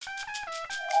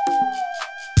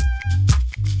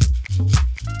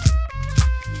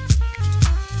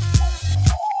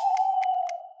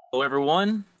Hello,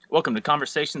 everyone. Welcome to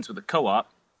Conversations with a Co-op.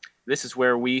 This is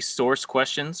where we source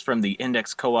questions from the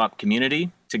Index Co-op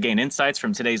community to gain insights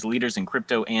from today's leaders in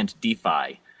crypto and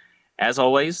DeFi. As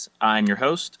always, I'm your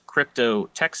host, Crypto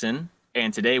Texan,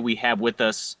 and today we have with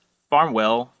us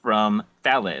Farmwell from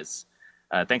Thales.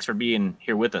 Thanks for being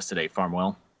here with us today,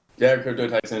 Farmwell. Yeah, Crypto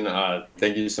Texan,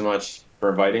 thank you so much for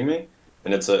inviting me,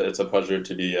 and it's a pleasure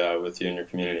to be with you and your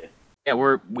community.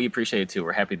 Yeah, we appreciate it too.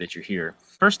 We're happy that you're here.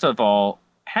 First of all,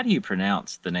 how do you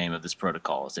pronounce the name of this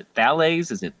protocol? Is it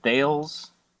Thales? Is it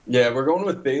Thales? Yeah, we're going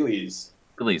with Thales.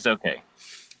 Thales, okay.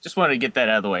 Just wanted to get that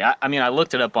out of the way. I mean, I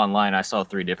looked it up online. I saw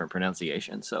 3 different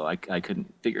pronunciations, so I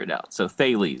couldn't figure it out. So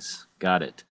Thales, got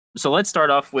it. So let's start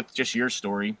off with just your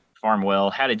story,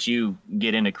 Farmwell. How did you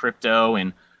get into crypto,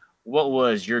 and what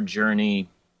was your journey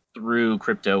through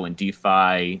crypto and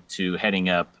DeFi to heading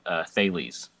up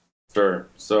Thales? Sure.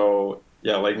 So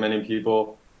yeah, like many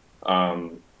people,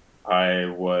 I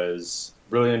was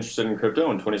really interested in crypto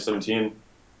in 2017.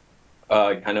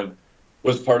 Kind of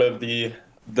was part of the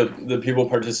people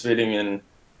participating in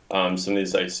some of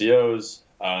these ICOs,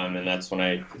 and that's when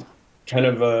I kind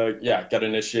of got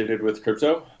initiated with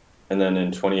crypto. And then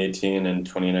in 2018 and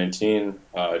 2019,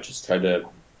 just tried to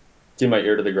keep my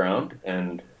ear to the ground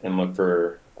and look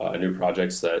for new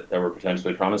projects that were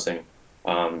potentially promising.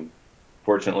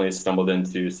 Fortunately, stumbled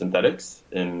into synthetics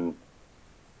in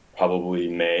probably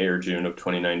May or June of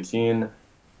 2019,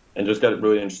 and just got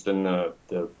really interested in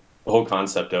the whole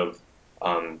concept of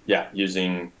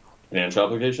using financial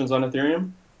applications on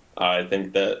Ethereum. I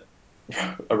think that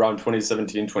around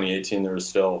 2017, 2018, there was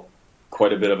still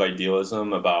quite a bit of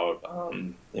idealism about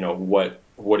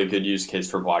what a good use case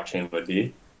for blockchain would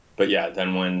be. But yeah,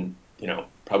 then when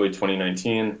probably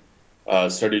 2019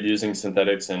 started using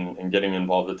synthetics and getting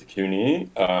involved with the community,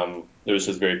 it was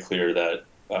just very clear that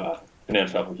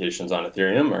financial applications on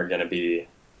Ethereum are going to be,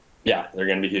 they're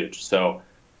going to be huge. So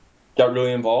got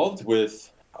really involved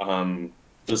with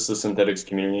just the synthetics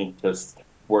community, just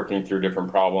working through different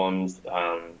problems.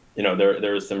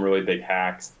 There was some really big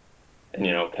hacks, and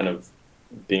kind of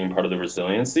being part of the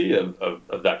resiliency of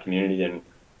that community, and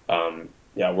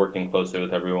working closely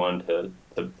with everyone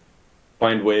to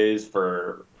find ways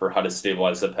for how to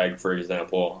stabilize the peg, for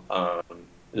example.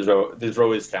 These are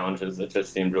always challenges that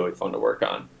just seemed really fun to work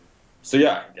on. So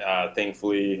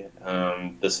thankfully,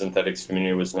 the synthetics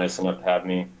community was nice enough to have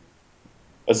me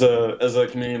as a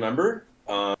community member,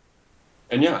 got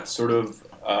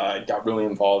really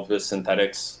involved with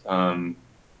synthetics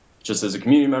just as a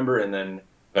community member, and then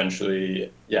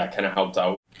eventually kind of helped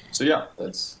out. So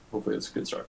hopefully it's a good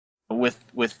start. With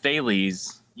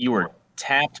Thales, you were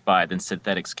tapped by the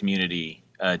synthetics community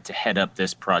to head up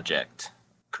this project,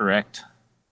 correct?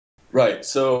 Right.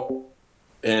 So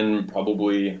in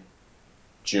probably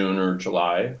June or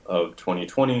July of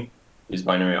 2020, these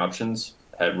binary options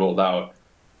had rolled out,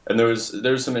 and there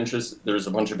was some interest. There was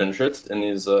a bunch of interest in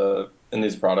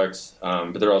these products,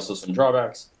 but there are also some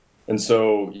drawbacks. And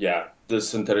so the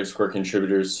synthetics core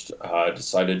contributors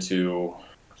decided to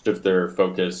shift their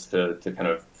focus to kind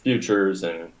of futures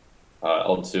and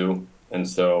L2, and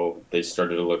so they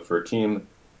started to look for a team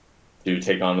to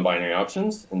take on the binary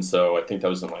options. And so I think that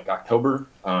was in like October,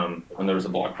 when there was a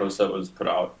blog post that was put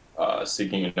out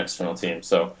seeking an external team.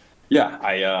 So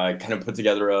I kind of put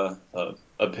together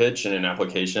a pitch and an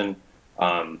application,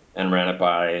 and ran it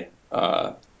by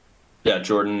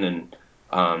Jordan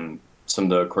and some of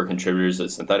the core contributors at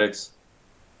Synthetics,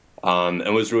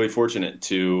 and was really fortunate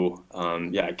to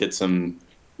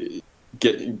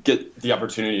get the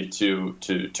opportunity to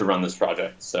run this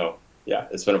project. So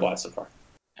it's been a blast so far.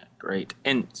 Great.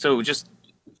 And so just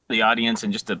the audience,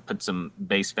 and just to put some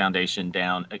base foundation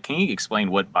down, can you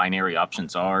explain what binary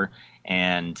options are,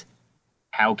 and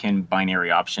how can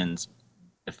binary options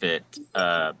benefit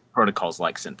protocols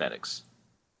like synthetics?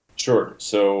 Sure.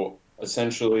 So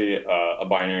essentially, a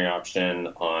binary option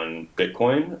on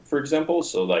Bitcoin, for example.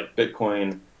 So like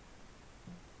Bitcoin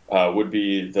would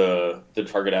be the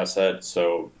target asset.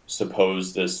 So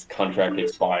suppose this contract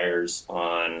expires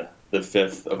on the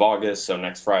 5th of August, so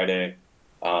next Friday.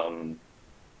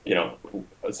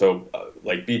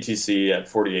 Like BTC at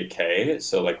 48K.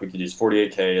 So like we could use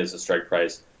 48K as a strike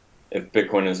price. If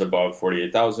Bitcoin is above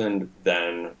 48,000,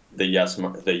 then the yes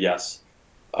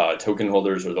token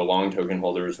holders or the long token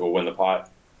holders will win the pot.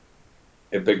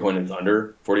 If Bitcoin is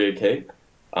under 48K,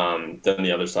 then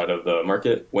the other side of the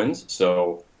market wins.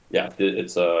 So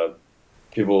it's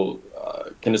people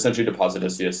can essentially deposit a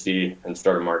CSD and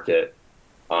start a market,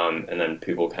 and then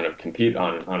people kind of compete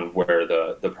on where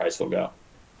the price will go.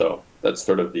 So that's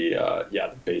sort of the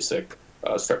basic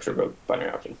structure of a binary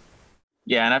option.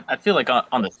 Yeah, and I feel like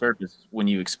on the surface, when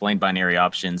you explain binary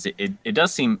options, it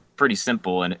does seem pretty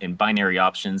simple, and binary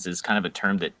options is kind of a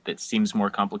term that seems more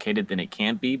complicated than it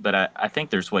can be. But I think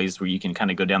there's ways where you can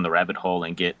kind of go down the rabbit hole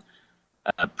and get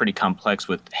pretty complex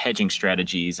with hedging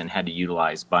strategies and how to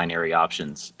utilize binary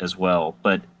options as well.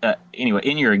 But anyway,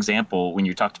 in your example, when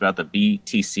you talked about the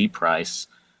BTC price,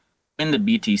 when the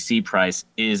BTC price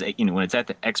is, when it's at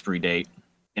the expiry date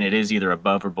and it is either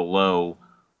above or below,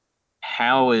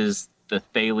 how is the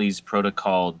Thales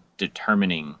protocol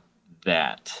determining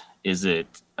that? Is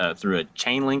it through a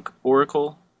Chainlink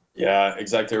oracle? Yeah,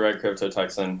 exactly right, Crypto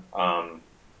Texan.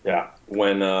 Yeah,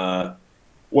 when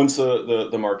once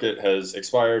the market has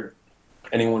expired,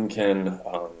 anyone can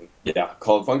yeah,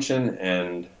 call a function,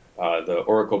 and the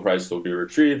oracle price will be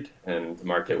retrieved, and the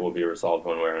market will be resolved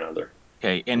one way or another.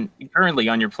 Okay, and currently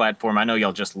on your platform, I know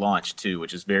y'all just launched too,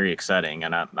 which is very exciting,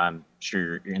 and I'm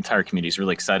sure your entire community is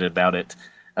really excited about it.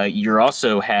 You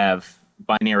also have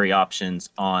binary options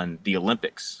on the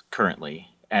Olympics currently,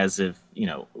 as if,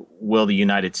 will the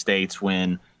United States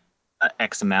win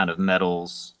X amount of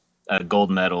medals,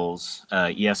 gold medals,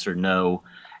 yes or no?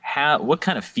 What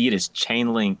kind of feed is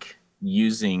Chainlink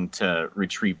using to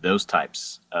retrieve those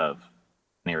types of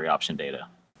binary option data?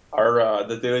 Our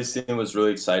the Thales team was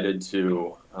really excited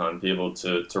to be able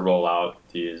to roll out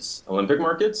these Olympic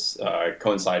markets,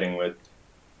 coinciding with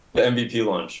the MVP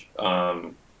launch.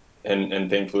 And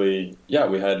thankfully, yeah,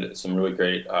 we had some really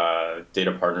great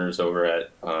data partners over at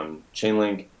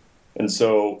Chainlink. And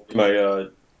so my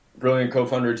brilliant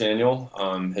co-founder Daniel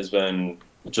has been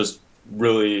just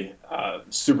really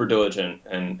super diligent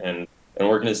and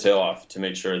working his tail off to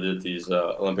make sure that these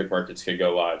Olympic markets could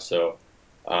go live. So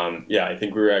yeah, I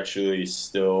think we were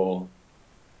still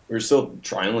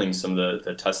trialing some of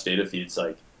the test data feeds,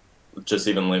 like just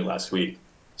even late last week.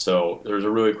 So there was a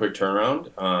really quick turnaround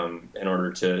in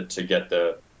order to get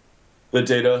the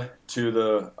data to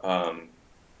the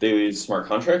daily smart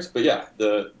contracts. But yeah,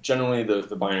 generally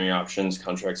the binary options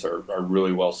contracts are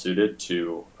really well suited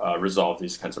to resolve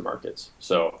these kinds of markets.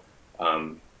 So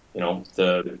the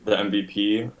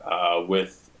MVP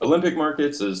with Olympic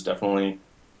markets is definitely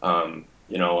a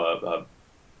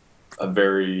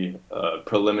very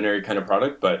preliminary kind of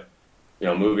product, but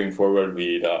moving forward,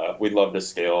 we'd love to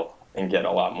scale and get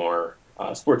a lot more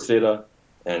sports data,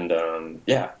 and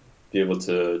yeah, be able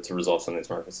to resolve some of these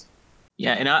markets.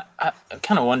 Yeah, and I'm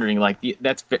kind of wondering, like,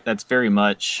 that's very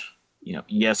much,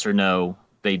 yes or no.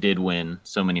 They did win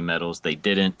so many medals. They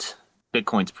didn't.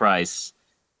 Bitcoin's price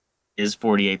is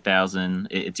 48,000.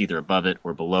 It's either above it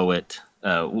or below it,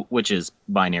 which is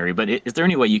binary. But is there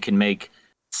any way you can make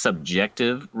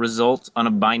subjective results on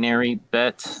a binary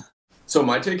bet? So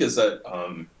my take is that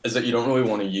you don't really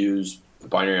want to use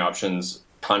binary options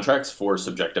contracts for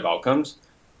subjective outcomes,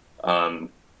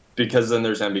 because then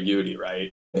there's ambiguity,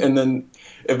 right? And then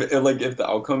if the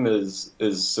outcome is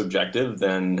subjective,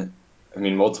 then I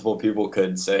mean multiple people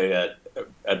could say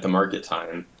at the market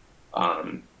time,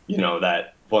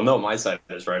 that, well, no, my side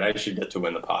is right. I should get to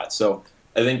win the pot. So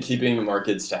I think keeping the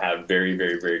markets to have very,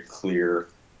 very, very clear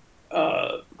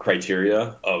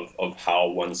criteria of how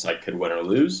one side could win or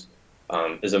lose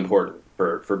is important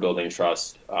for building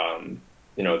trust.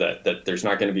 That there's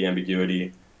not going to be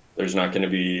ambiguity. There's not going to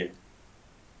be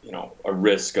a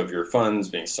risk of your funds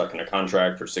being stuck in a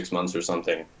contract for 6 months or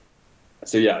something.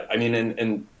 So yeah, I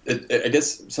mean, I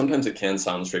guess sometimes it can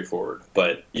sound straightforward,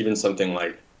 but even something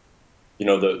like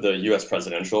the U.S.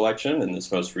 presidential election in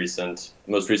this most recent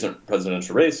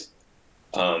presidential race,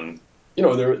 there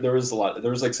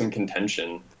was like some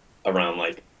contention around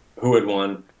like who had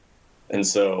won, and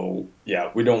so yeah,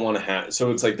 we don't want to have.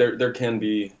 So it's like there can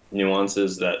be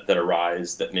nuances that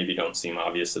arise that maybe don't seem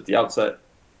obvious at the outset,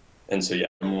 and so yeah,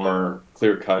 the more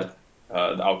clear cut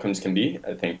the outcomes can be,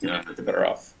 I think the better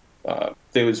off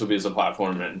Thales will be as a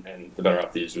platform, and the better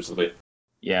off the users will be.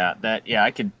 Yeah,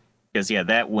 I could, because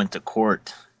that went to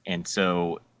court, and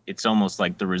so it's almost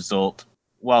like the result,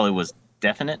 while it was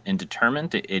definite and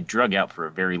determined, it drug out for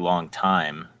a very long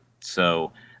time.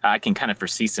 So I can kind of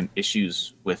foresee some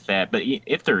issues with that. But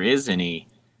if there is any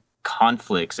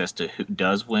conflicts as to who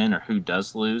does win or who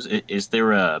does lose, is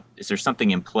there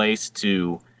something in place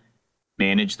to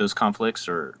manage those conflicts,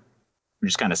 or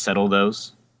just kind of settle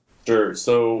those? Sure.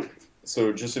 So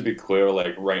just to be clear,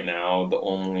 like right now, the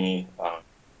only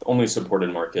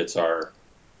supported markets are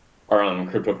on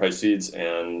crypto price feeds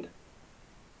and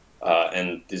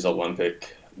these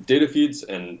Olympic data feeds,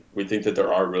 and we think that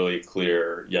there are really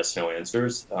clear yes/no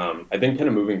answers. I think kind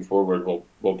of moving forward,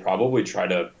 we'll probably try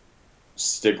to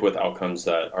stick with outcomes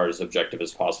that are as objective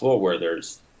as possible, where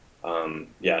there's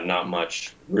not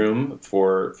much room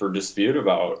for dispute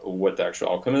about what the actual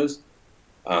outcome is.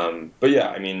 But yeah,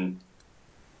 I mean,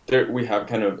 we have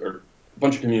kind of or a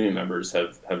bunch of community members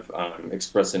have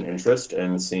expressed an interest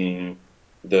in seeing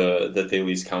the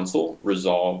Thales Council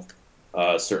resolve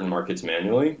certain markets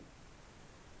manually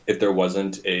if there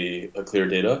wasn't a clear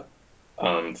data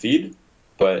feed,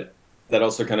 but that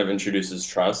also kind of introduces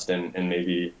trust and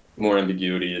maybe more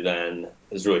ambiguity than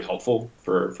is really helpful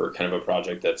for kind of a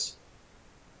project that's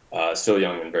still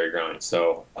young and very growing.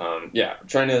 So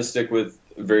trying to stick with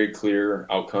very clear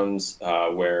outcomes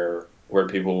where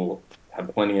people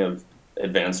have plenty of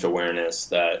advanced awareness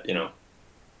that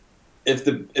if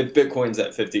Bitcoin's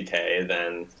at 50K,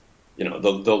 then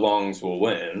the longs will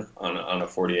win on a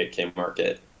 48K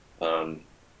market. Um,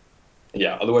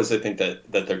 Otherwise, I think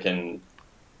that there can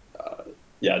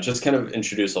just kind of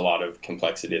introduce a lot of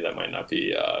complexity that might not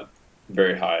be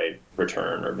very high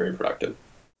return or very productive.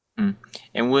 Mm.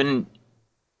 And when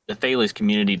the Thales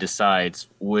community decides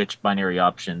which binary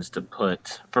options to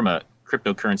put from a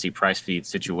cryptocurrency price feed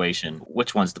situation,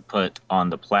 which ones to put on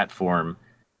the platform,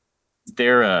 is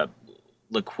there a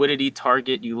liquidity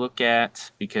target you look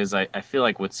at? Because I feel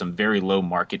like with some very low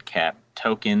market cap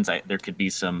tokens, there could be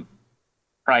some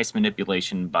price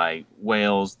manipulation by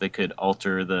whales that could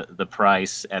alter the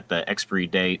price at the expiry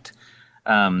date.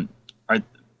 I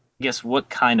guess what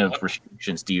kind of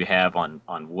restrictions do you have on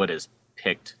what is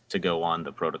picked to go on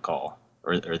the protocol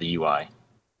or the UI?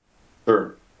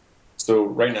 Sure. So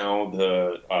right now,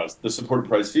 the supported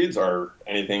price feeds are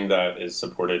anything that is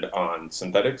supported on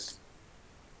synthetics,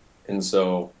 and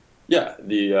so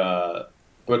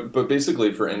but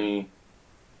basically for any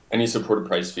supported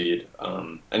price feed,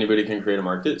 anybody can create a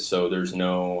market. So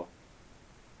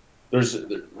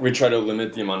we try to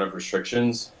limit the amount of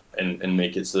restrictions and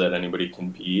make it so that anybody can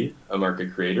be a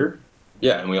market creator.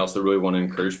 Yeah, and we also really want to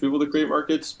encourage people to create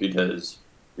markets because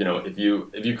if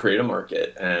you create a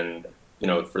market and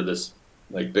for this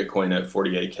like Bitcoin at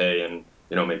 48K in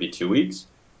maybe 2 weeks,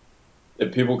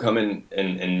 if people come in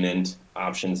and mint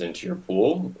options into your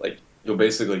pool, like you'll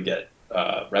basically get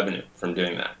revenue from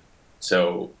doing that.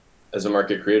 So as a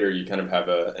market creator, you kind of have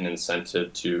an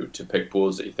incentive to pick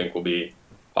pools that you think will be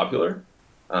popular,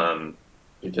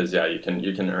 because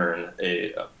you can earn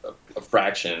a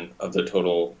fraction of the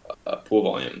total pool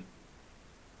volume.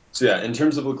 So yeah, in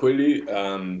terms of liquidity,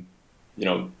 you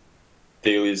know,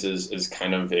 Thales is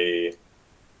kind of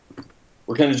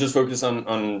we're kind of just focused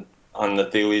on the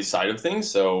Thales side of things.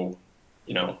 So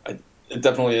it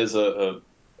definitely is a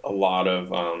lot of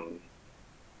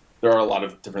there are a lot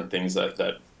of different things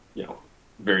that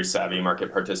very savvy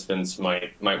market participants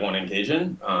might want to engage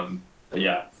in. But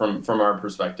yeah, from our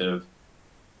perspective,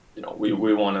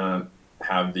 we want to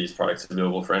have these products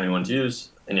available for anyone to use,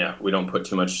 and yeah, we don't put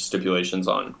too much stipulations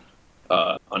on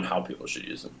how people should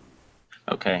use them.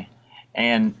 Okay.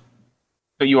 And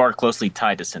so you are closely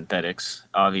tied to synthetics,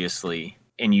 obviously,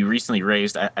 and you recently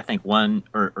raised, I think, one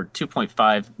or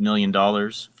 $2.5 million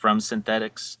from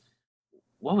synthetics.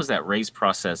 What was that raise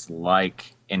process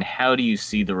like, and how do you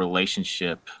see the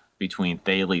relationship between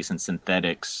Thales and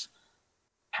synthetics?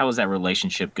 How is that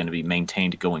relationship going to be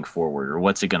maintained going forward, or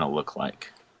what's it going to look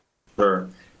like? Sure.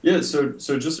 Yeah. So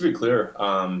just to be clear,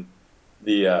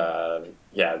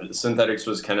 the synthetics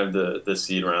was kind of the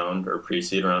seed round or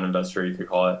pre-seed round investor, you could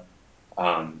call it.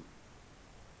 Um,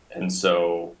 and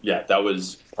so yeah, that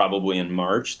was probably in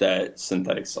March that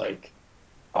synthetics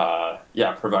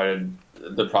provided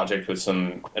the project with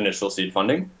some initial seed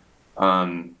funding.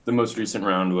 The most recent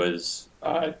round was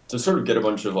to sort of get a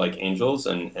bunch of like angels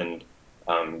and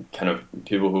kind of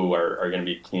people who are going to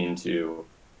be keen to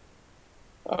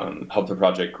help the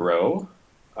project grow.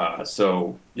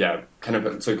 So yeah, kind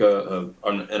of took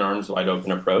an arms wide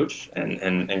open approach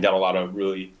and got a lot of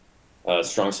really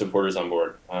strong supporters on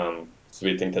board. So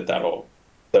we think that that'll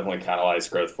definitely catalyze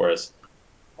growth for us.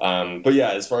 But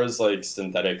yeah, as far as like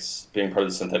synthetics being part of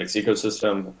the synthetics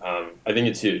ecosystem, I think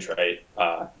it's huge, right?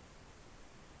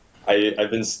 I've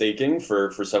been staking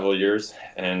for several years,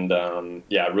 and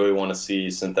I really want to see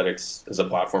synthetics as a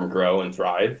platform grow and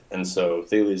thrive. And so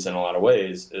Thales, in a lot of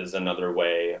ways, is another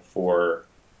way for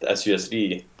the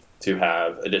SUSD to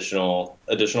have additional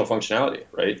functionality,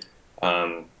 right?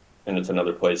 And it's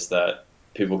another place that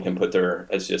people can put their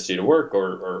SUSD to work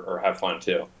or have fun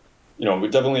too. We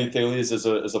definitely Thales is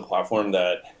a platform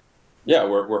that, yeah,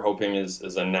 we're hoping is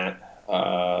a net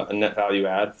value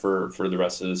add for the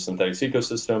rest of the synthetics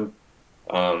ecosystem.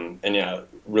 And yeah,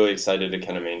 really excited to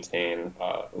kind of maintain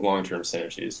long-term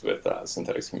synergies with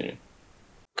synthetics community.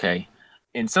 Okay.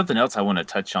 And something else I want to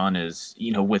touch on is,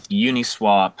 with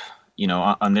Uniswap,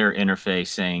 on their interface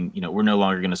saying, we're no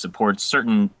longer going to support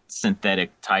certain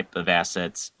synthetic type of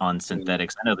assets on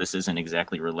synthetics. I know this isn't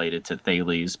exactly related to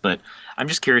Thales, but I'm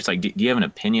just curious, like, do you have an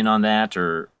opinion on that,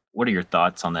 or what are your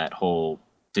thoughts on that whole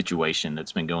situation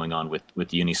that's been going on with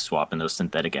Uniswap and those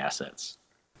synthetic assets?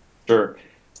 Sure.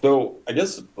 So I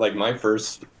guess like my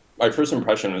first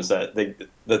impression was that the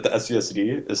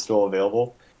SUSD is still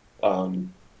available.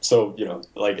 So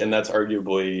like, and that's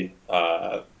arguably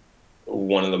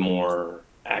one of the more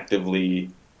actively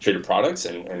traded products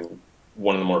and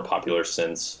one of the more popular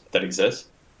synths that exists.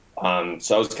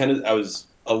 So I was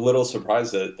a little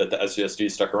surprised that the SUSD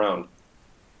stuck around.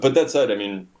 But that said, I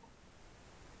mean,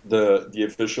 the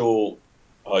official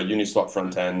Uniswap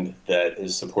front end that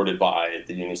is supported by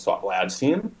the Uniswap Labs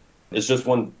team is just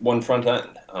one front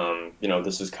end.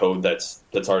 This is code that's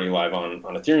already live on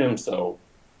Ethereum, so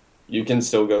you can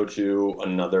still go to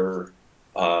another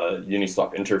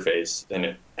Uniswap interface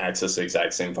and access the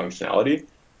exact same functionality.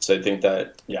 So I think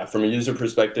that, yeah, from a user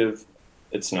perspective,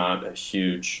 it's not a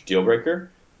huge deal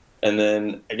breaker. And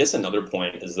then I guess another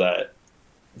point is that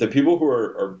the people who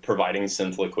are providing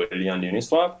synth liquidity on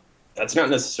Uniswap, that's not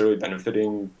necessarily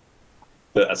benefiting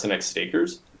the SNX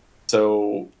stakers.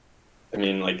 So, I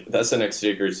mean, like the SNX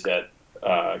stakers get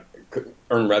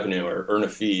earn revenue or earn a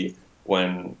fee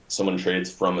when someone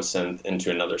trades from a synth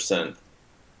into another synth.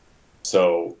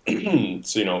 So,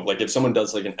 like if someone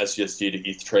does like an SUSD to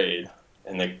ETH trade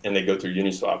and they go through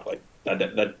Uniswap, like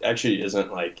that actually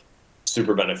isn't like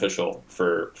super beneficial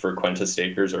for Quenta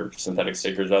stakers or synthetic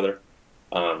stakers rather.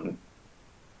 Um,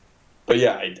 but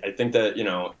yeah, I think that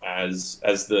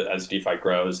as DeFi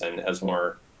grows and as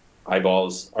more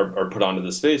eyeballs are put onto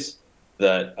the space,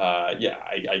 that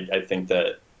I think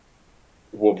that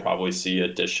we'll probably see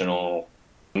additional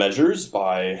measures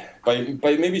by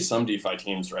maybe some DeFi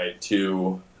teams, right,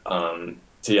 to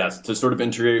sort of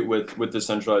integrate with the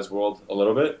centralized world a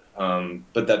little bit.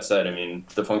 But that said, I mean,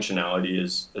 the functionality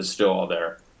is still all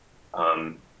there,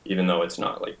 even though it's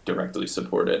not like directly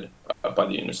supported by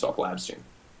the Uniswap Labs team.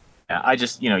 Yeah, I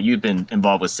just, you've been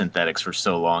involved with synthetics for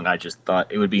so long. I just thought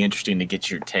it would be interesting to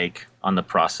get your take on the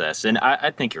process. And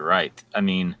I think you're right. I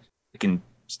mean, you can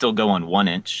still go on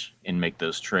 1inch and make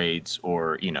those trades,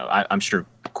 or, I'm sure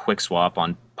QuickSwap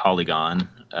on Polygon,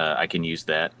 I can use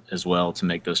that as well to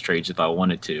make those trades if I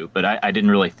wanted to. But I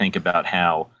didn't really think about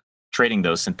how trading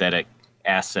those synthetic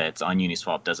assets on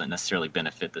Uniswap doesn't necessarily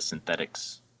benefit the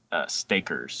synthetics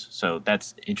stakers. So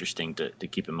that's interesting to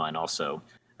keep in mind also.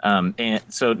 And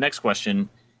so next question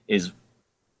is,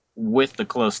 with the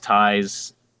close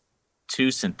ties to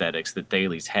synthetics that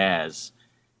Thales has,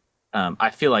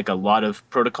 I feel like a lot of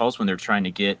protocols, when they're trying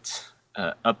to get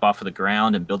up off of the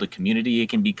ground and build a community, it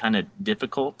can be kind of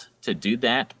difficult to do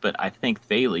that. But I think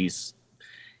Thales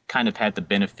kind of had the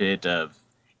benefit of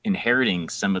inheriting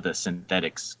some of the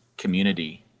synthetics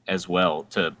community as well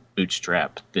to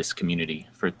bootstrap this community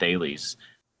for Thales.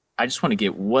 I just want to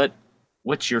get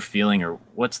what's your feeling, or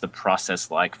what's the process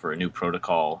like for a new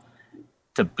protocol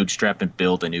to bootstrap and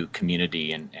build a new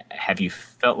community? And have you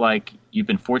felt like you've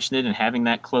been fortunate in having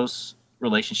that close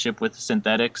relationship with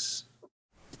synthetics?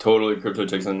 Totally, crypto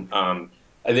Tixon. I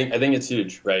think it's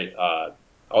huge, right?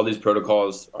 All these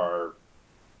protocols are,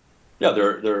 yeah,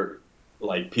 they're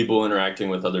like people interacting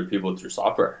with other people through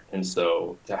software, and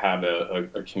so to have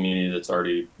a community that's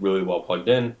already really well plugged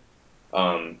in,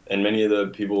 and many of the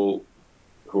people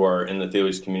who are in the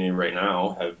Thales community right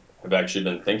now have actually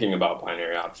been thinking about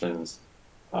binary options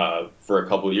for a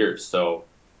couple of years. So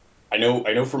I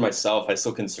know for myself, I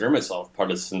still consider myself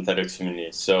part of the synthetics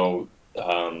community. So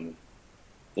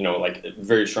like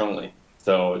very strongly.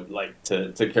 So like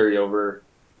to carry over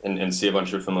and see a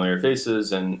bunch of familiar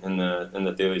faces and in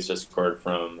the Thales Discord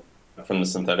from the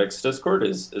synthetics Discord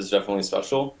is definitely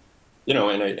special.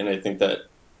 And I think that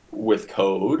with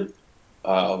code,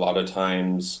 a lot of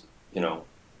times,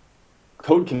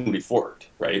 code can be forked,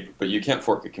 right? But you can't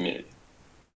fork a community.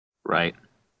 Right.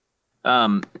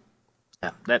 Yeah,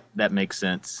 that makes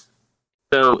sense.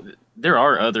 So there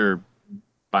are other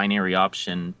binary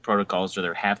option protocols, or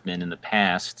there have been in the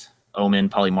past: Omen,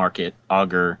 Polymarket,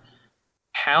 Augur.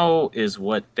 How is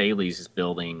what Thales is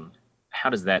building?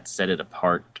 How does that set it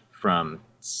apart from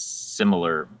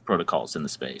similar protocols in the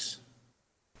space?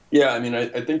 Yeah, I mean,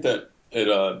 I think that it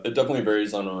definitely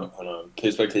varies on a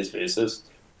case by case basis.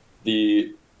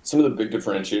 Some of the big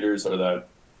differentiators are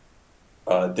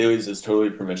that Thales is totally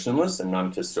permissionless and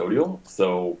non-custodial.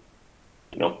 So,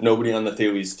 nobody on the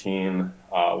Thales team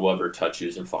will ever touch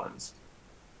user funds.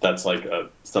 That's like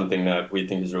something that we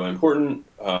think is really important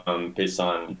based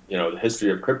on, the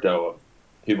history of crypto, of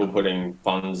people putting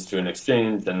funds to an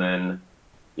exchange and then,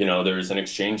 there's an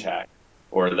exchange hack,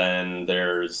 or then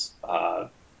there's a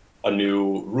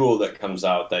new rule that comes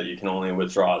out that you can only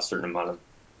withdraw a certain amount of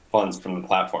funds from the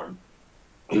platform.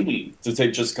 To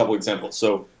take just a couple examples.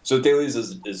 So Thales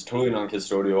is totally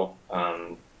non-custodial,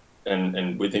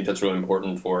 and we think that's really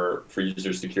important for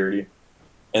user security.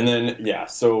 And then,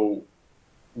 so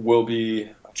we'll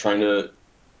be trying to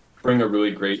bring a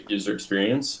really great user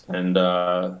experience and,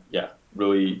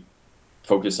 really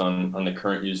focus on the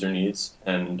current user needs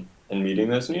and meeting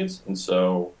those needs. And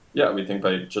so, we think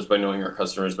by knowing our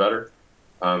customers better,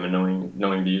 and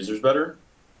knowing the users better,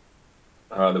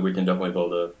 that we can definitely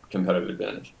build a competitive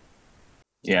advantage.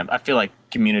 Yeah, I feel like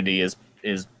community is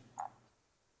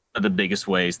the biggest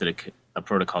ways that a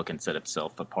protocol can set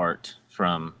itself apart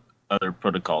from other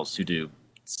protocols who do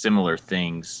similar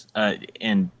things.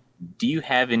 And do you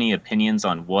have any opinions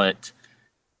on what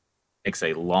makes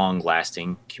a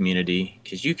long-lasting community?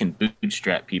 Because you can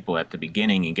bootstrap people at the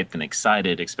beginning and get them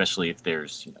excited, especially if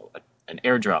there's an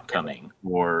airdrop coming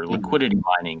or liquidity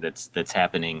mining that's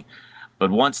happening. But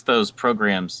once those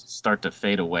programs start to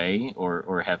fade away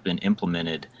or have been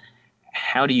implemented,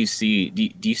 how do you see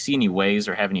you see any ways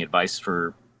or have any advice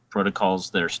for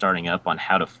protocols that are starting up on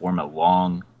how to form a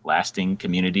long-lasting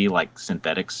community like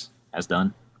Synthetics has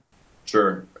done?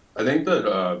 Sure. I think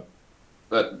that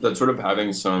that sort of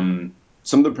having some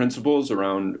of the principles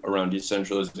around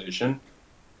decentralization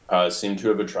seem to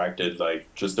have attracted like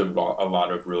just a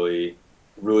lot of really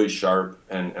sharp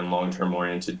and long-term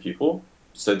oriented people.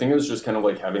 So I think it was just kind of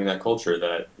like having that culture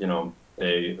that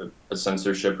a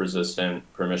censorship resistant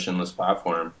permissionless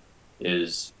platform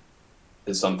is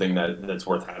something that's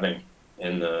worth having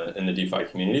in the DeFi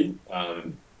community.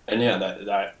 And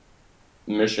that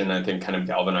mission I think kind of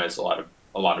galvanized a lot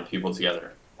of people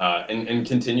together, and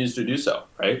continues to do so,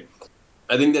 right?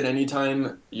 I think that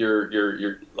anytime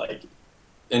you're like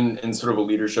in sort of a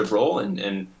leadership role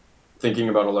and thinking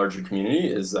about a larger community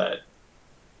is that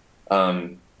a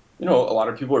lot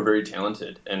of people are very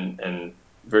talented and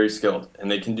very skilled, and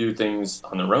they can do things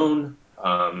on their own.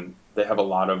 They have a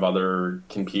lot of other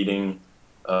competing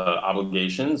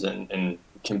obligations and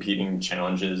competing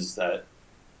challenges that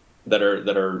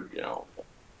are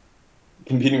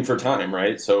competing for time,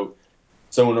 right? So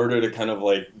in order to kind of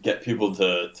like get people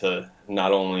to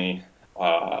not only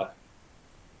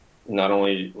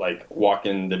like walk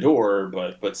in the door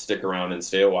but stick around and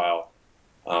stay a while,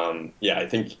 I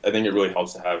think it really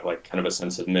helps to have like kind of a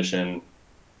sense of mission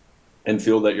and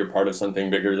feel that you're part of something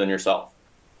bigger than yourself.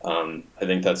 I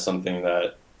think that's something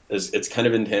that it's kind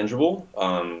of intangible,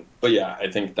 but I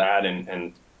think that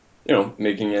and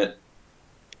making it,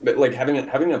 but like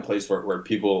having a place where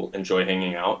people enjoy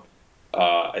hanging out,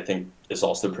 I think is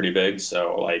also pretty big.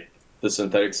 So like the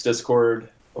Synthetics Discord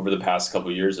over the past couple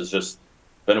of years has just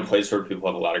been a place where people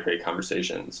have a lot of great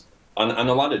conversations on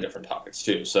a lot of different topics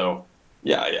too. So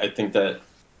I think that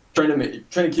trying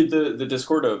to keep the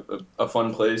Discord a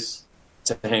fun place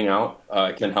to hang out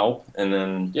can help, and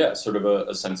then sort of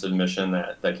a sense of mission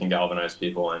that can galvanize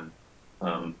people and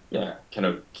kind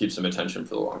of keep some attention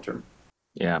for the long term.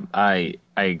 Yeah, I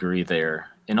agree there.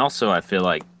 And also I feel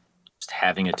like just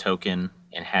having a token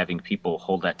and having people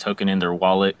hold that token in their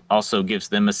wallet also gives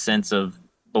them a sense of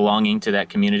belonging to that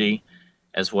community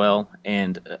as well.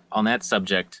 And on that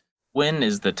subject, when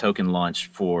is the token launch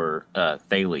for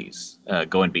Thales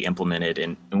going to be implemented,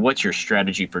 and what's your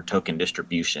strategy for token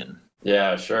distribution?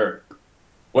 Yeah, sure.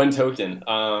 One token.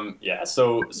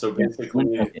 So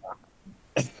basically,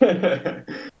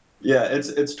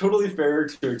 it's totally fair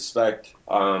to expect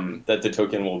that the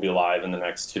token will be live in the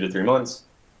next 2 to 3 months,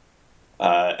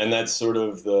 and that's sort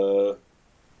of the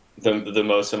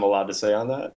most I'm allowed to say on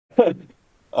that.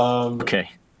 Okay.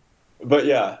 But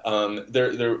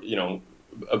there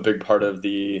a big part of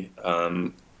the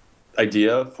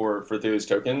idea for Thales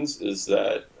tokens is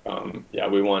that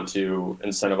we want to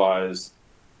incentivize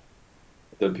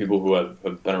the people who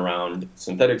have been around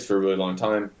Synthetics for a really long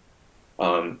time,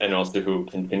 and also who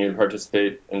continue to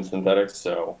participate in Synthetics.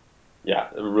 So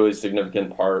a really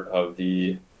significant part of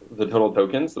the total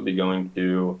tokens will be going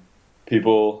to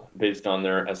people based on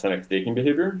their SNX staking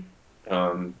behavior.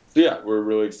 We're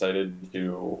really excited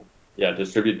to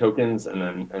distribute tokens, and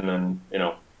then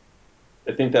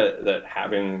I think that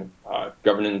having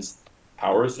governance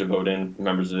powers to vote in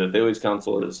members of the Thales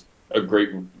Council is a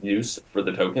great use for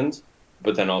the tokens.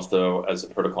 But then also, as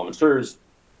the protocol matures,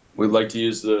 we'd like to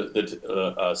use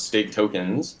the stake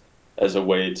tokens as a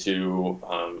way to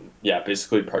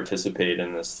basically participate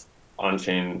in this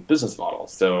on-chain business model.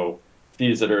 So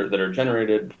fees that are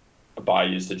generated by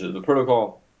usage of the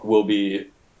protocol will be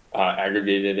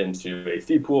aggregated into a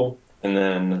fee pool, and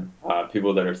then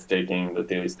people that are staking the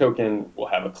Thales token will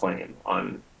have a claim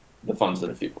on the funds in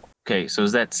a few. Okay, so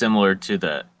is that similar to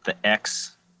the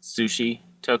X sushi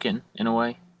token in a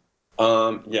way?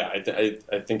 Yeah,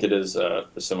 I think it is a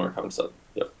similar concept.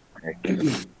 Yep.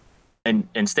 Okay.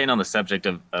 And staying on the subject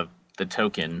of the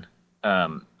token,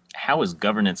 how is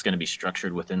governance going to be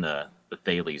structured within the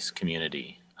Thales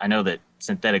community? I know that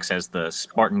Synthetics has the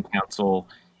Spartan Council,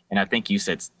 and I think you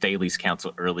said Thales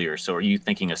Council earlier. So are you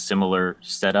thinking a similar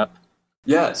setup?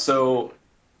 Yeah, so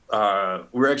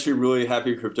we're actually really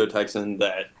happy, Crypto Texan,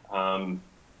 that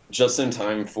just in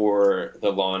time for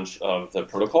the launch of the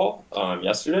protocol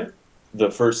yesterday, the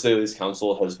first Thales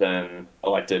Council has been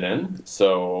elected in.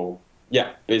 So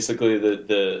yeah, basically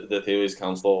the Thales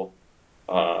Council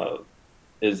uh,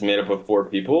 is made up of four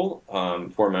people,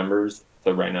 four members.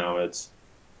 So right now it's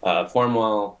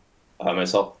Farmwell,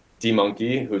 myself, D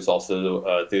Monkey, who's also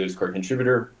a Thales core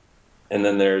contributor, and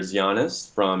then there's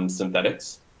Giannis from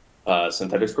Synthetics,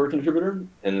 Synthetics core contributor,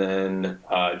 and then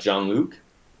John Luke,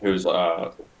 who's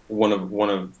one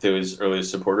of Thales'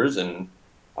 earliest supporters, and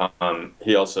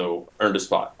he also earned a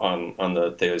spot on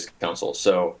the Thales Council.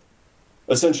 So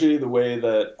essentially, the way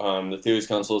that the Thales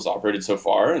Council has operated so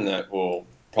far, and that will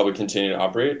probably continue to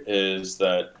operate, is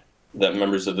that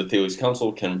members of the Thales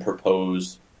Council can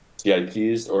propose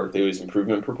CIPs or Thales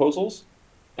improvement proposals,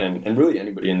 and really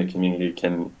anybody in the community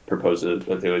can propose a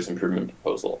Thales improvement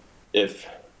proposal. If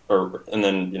or and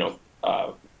then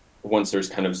once there's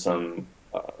kind of some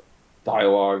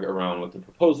dialogue around what the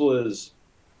proposal is,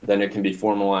 then it can be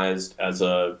formalized as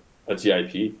a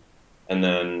TIP, and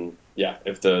then yeah,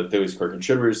 if the Thales core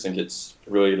contributors think it's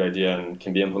a really good idea and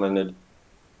can be implemented,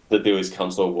 the Thales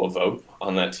Council will vote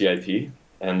on that TIP,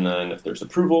 and then if there's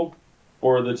approval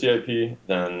for the TIP,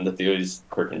 then the Thales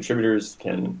core contributors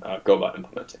can go about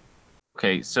implementing.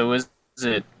 Okay, so is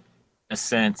it a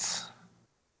sense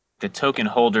the token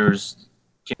holders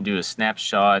can do a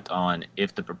snapshot on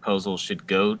if the proposal should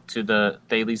go to the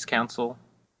Thales Council?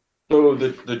 So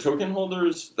the token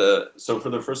holders, so for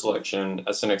the first election,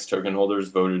 SNX token holders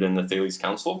voted in the Thales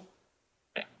Council,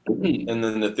 and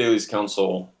then the Thales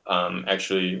Council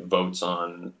actually votes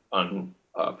on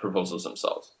proposals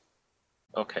themselves.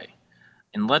 Okay.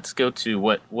 And let's go to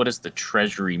what does the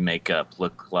treasury makeup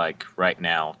look like right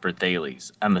now for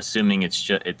Thales? I'm assuming it's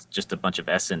just a bunch of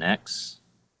SNX.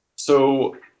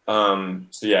 So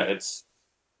yeah,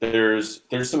 there's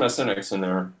some SNX in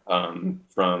there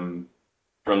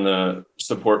from the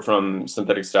support from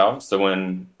Synthetic Style. So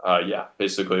when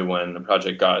basically when the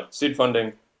project got seed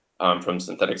funding from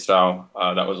Synthetic Style,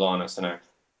 that was all on SNX.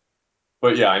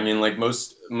 But yeah, I mean, like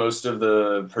most of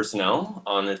the personnel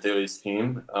on the Thales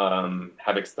team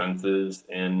have expenses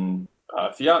in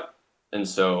fiat, and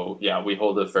so yeah, we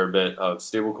hold a fair bit of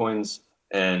stablecoins,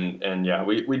 and yeah,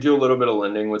 we do a little bit of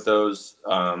lending with those,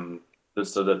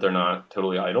 just so that they're not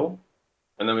totally idle,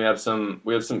 and then we have some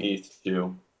ETH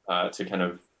too, to kind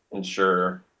of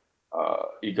ensure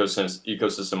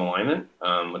ecosystem alignment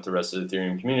with the rest of the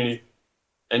Ethereum community.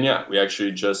 And yeah, we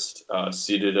actually just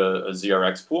seeded a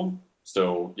ZRX pool.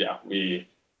 So yeah, we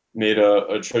made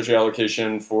a treasury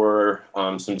allocation for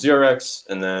some ZRX,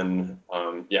 and then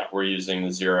yeah, we're using the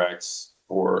ZRX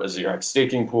for a ZRX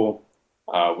staking pool,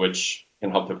 which can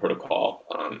help the protocol,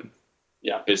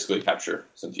 yeah, basically capture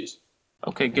some fees.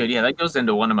 Okay, good. Yeah, that goes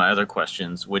into one of my other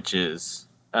questions, which is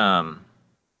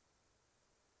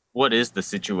what is the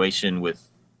situation with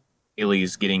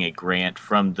Thales getting a grant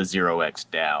from the Zero X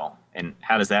DAO, and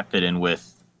how does that fit in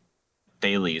with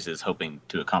Thales is hoping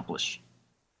to accomplish?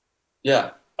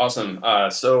 Yeah, awesome.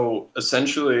 So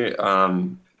essentially,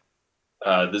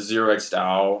 the Zero X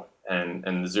DAO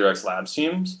and the Zero X Labs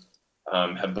teams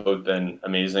have both been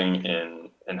amazing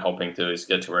in helping Thales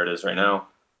get to where it is right now.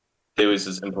 Thales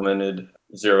has implemented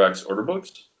Zero X order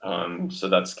books, so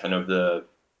that's kind of the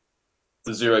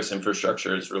Zero X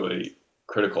infrastructure is really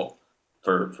critical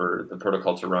for the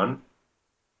protocol to run.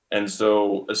 And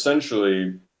so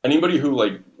essentially, anybody who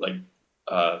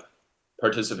uh,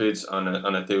 participates on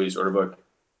a Thales order book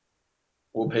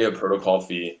will pay a protocol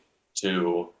fee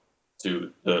to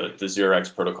the Zero X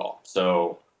protocol.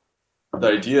 So the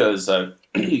idea is that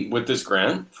with this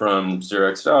grant from Zero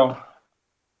X DAO,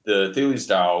 the Thales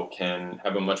DAO can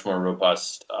have a much more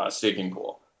robust staking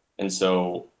pool. And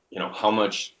so, how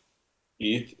much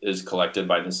ETH is collected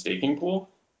by the staking pool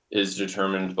is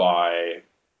determined by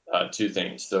two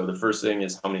things. So the first thing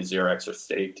is how many ZRX are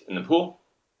staked in the pool,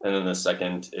 and then the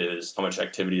second is how much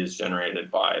activity is generated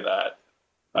by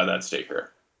that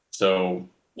staker. So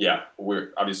yeah, we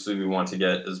want to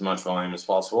get as much volume as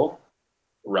possible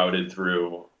routed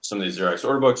through some of these ZRX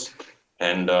order books,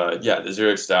 and yeah, the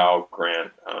ZRX DAO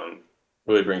grant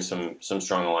really bring some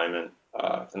strong alignment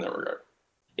in that regard.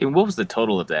 And what was the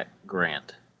total of that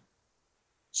grant?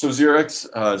 So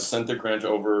Xerox sent the grant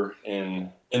over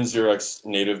in Xerox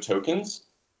native tokens,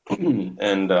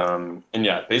 and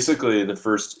yeah, basically the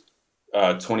first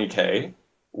 20K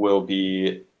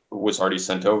was already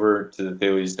sent over to the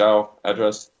Thales DAO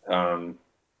address,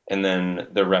 and then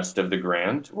the rest of the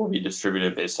grant will be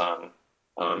distributed based on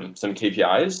some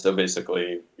KPIs. So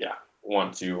basically, yeah,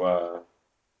 want to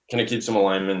kind of keep some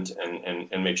alignment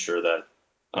and make sure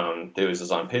that Thales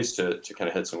is on pace to kind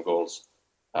of hit some goals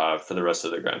for the rest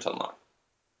of the grant unlock.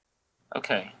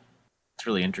 Okay, it's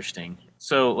really interesting.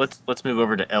 So let's move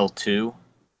over to L2.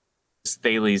 Does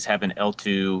Thales have an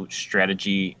L2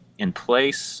 strategy in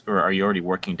place, or are you already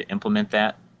working to implement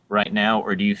that right now,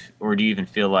 or do you even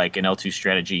feel like an L2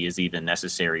 strategy is even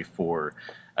necessary for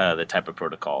the type of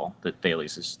protocol that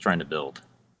Thales is trying to build?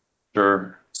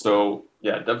 Sure. So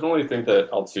yeah, definitely think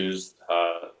that L2s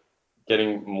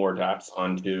getting more dApps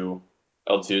onto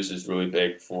L2s is really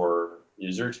big for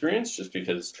user experience, just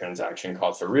because transaction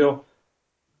costs are real.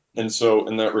 And so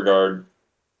in that regard,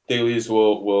 Thales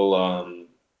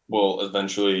will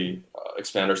eventually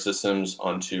expand our systems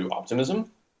onto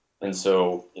Optimism. And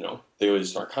so,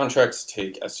 Thales smart contracts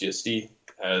take SCSD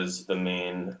as the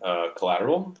main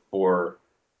collateral for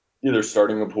either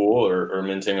starting a pool or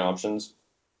minting options.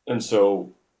 And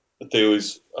so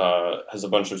Thales has a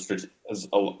bunch of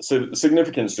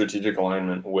significant strategic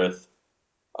alignment with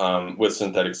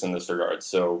synthetics in this regard.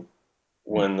 So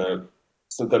when the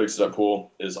synthetics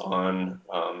pool is on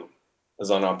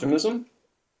Optimism,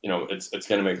 it's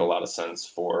going to make a lot of sense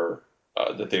for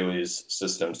the Thales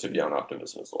systems to be on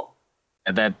Optimism as well.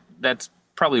 And that's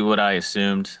probably what I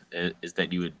assumed is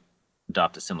that you would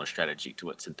adopt a similar strategy to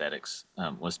what Synthetics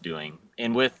was doing.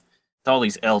 And with all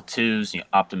these L2s,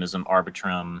 Optimism,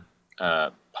 Arbitrum,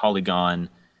 Polygon,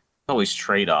 always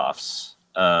trade-offs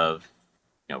of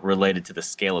related to the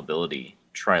scalability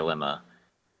trilemma.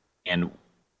 And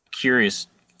curious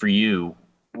for you,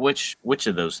 which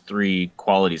of those three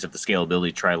qualities of the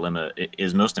scalability trilemma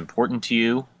is most important to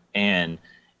you, and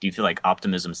do you feel like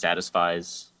Optimism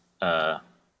satisfies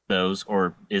those,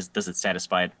 or does it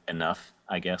satisfy it enough,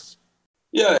 I guess?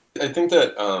 Yeah, I think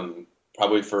that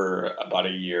probably for about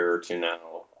a year or two now,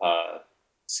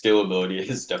 scalability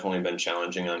has definitely been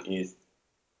challenging on ETH,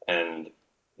 and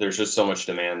there's just so much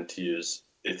demand to use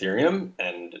Ethereum,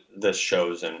 and this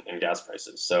shows in gas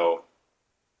prices. So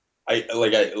I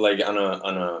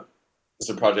on a as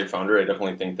a project founder, I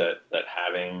definitely think that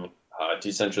having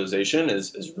decentralization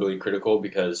is really critical,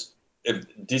 because if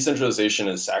decentralization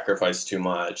is sacrificed too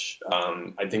much,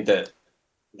 I think that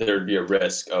there'd be a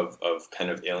risk of kind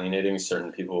of alienating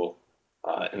certain people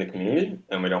in the community,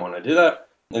 and we don't want to do that.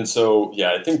 And so,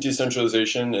 yeah, I think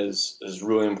decentralization is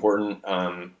really important.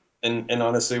 And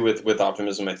honestly, with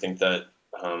Optimism, I think that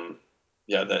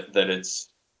yeah, that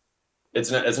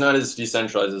it's not as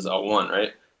decentralized as L1,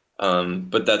 right?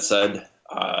 But that said,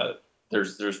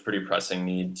 there's pretty pressing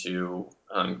need to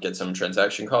get some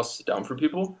transaction costs down for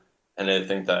people, and I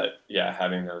think that, yeah,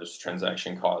 having those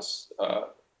transaction costs,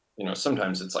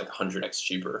 sometimes it's like 100x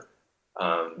cheaper.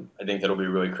 I think that'll be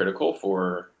really critical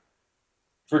for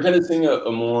kind of seeing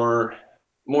a more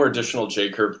additional J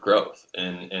curve growth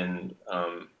in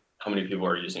how many people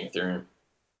are using Ethereum.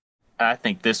 I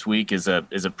think this week is a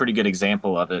pretty good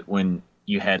example of it, when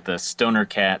you had the Stoner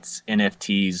Cats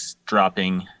NFTs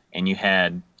dropping, and you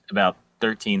had about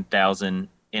 13,000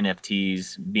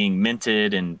 NFTs being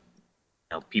minted, and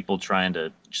people trying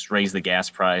to just raise the gas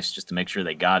price just to make sure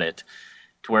they got it,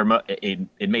 to where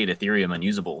it made Ethereum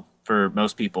unusable for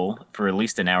most people for at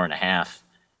least an hour and a half.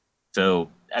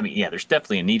 So, I mean, yeah, there's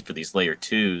definitely a need for these layer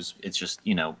twos. It's just,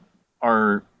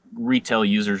 are retail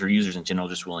users or users in general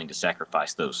just willing to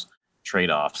sacrifice those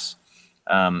trade-offs?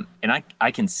 And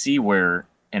I can see where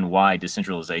and why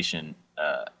decentralization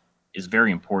is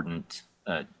very important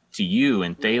to you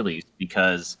and Thales,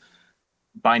 because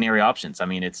binary options, I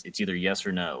mean, it's either yes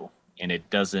or no, and it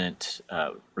doesn't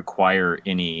require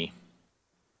any,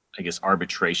 I guess,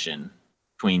 arbitration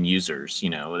between users.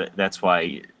 That's why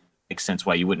it makes sense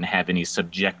why you wouldn't have any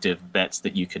subjective bets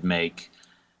that you could make,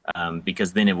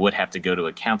 because then it would have to go to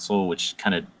a council, which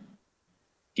kind of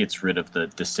gets rid of the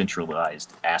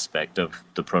decentralized aspect of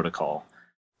the protocol.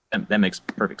 That makes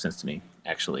perfect sense to me,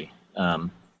 actually.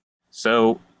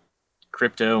 So,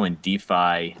 crypto and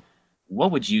DeFi,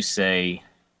 what would you say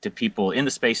to people in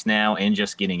the space now and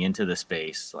just getting into the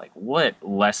space? Like, what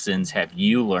lessons have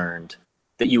you learned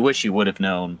that you wish you would have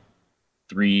known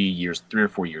 3 or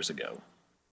 4 years ago?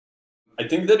 I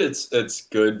think that it's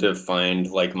good to find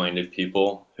like-minded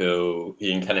people who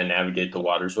you can kind of navigate the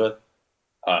waters with.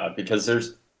 because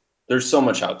there's so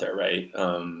much out there, right?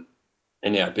 And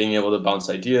yeah, being able to bounce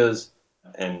ideas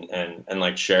and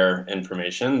like share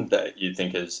information that you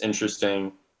think is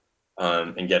interesting,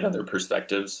 and get other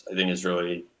perspectives, I think is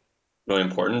really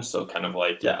important. So kind of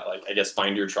like, yeah, like I guess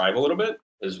find your tribe a little bit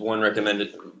is one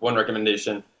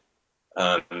recommendation.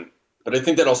 But I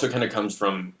think that also kind of comes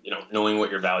from, knowing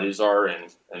what your values are,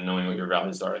 and knowing what your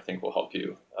values are, I think will help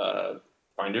you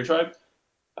find your tribe.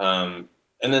 Um,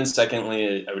 and then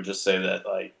secondly, I would just say that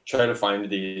like try to find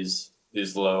these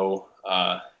low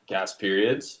gas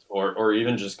periods, or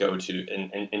even just go to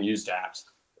and use apps,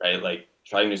 right? Like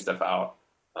try new stuff out.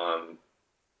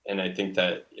 And I think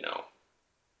that,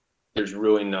 there's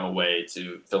really no way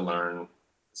to learn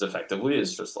as effectively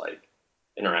as just like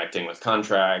interacting with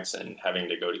contracts and having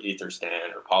to go to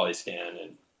Etherscan or Polyscan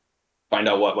and find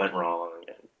out what went wrong.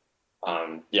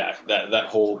 And yeah, that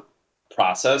whole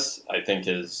process I think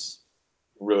is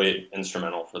really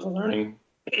instrumental for the learning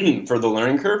for the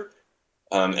learning curve.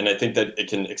 And I think that it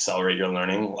can accelerate your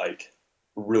learning like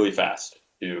really fast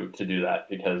to do that,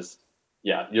 because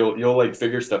yeah, you'll like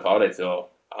figure stuff out. I feel,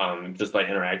 just by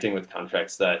interacting with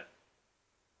contracts, that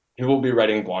people will be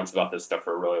writing blogs about this stuff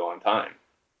for a really long time.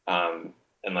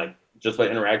 And like just by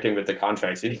interacting with the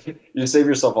contracts, you save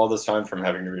yourself all this time from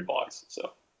having to read blogs.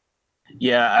 So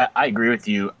Yeah, I agree with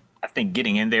you. I think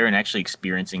getting in there and actually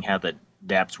experiencing how the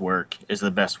dApps work is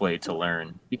the best way to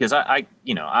learn, because I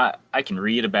can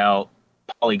read about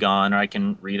Polygon or I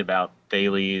can read about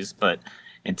Thales, but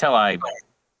until I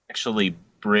actually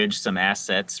bridge some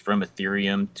assets from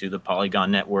Ethereum to the Polygon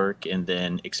network and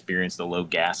then experience the low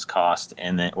gas cost,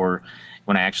 and then or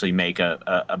when I actually make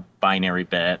a binary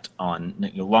bet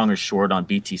on, long or short on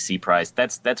BTC price,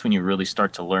 that's when you really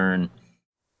start to learn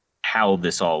how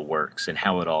this all works and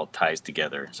how it all ties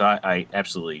together. So I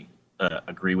absolutely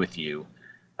agree with you.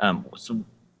 So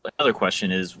another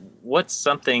question is, what's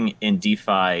something in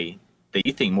DeFi that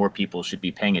you think more people should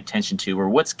be paying attention to, or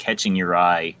what's catching your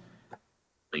eye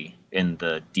in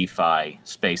the DeFi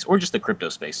space, or just the crypto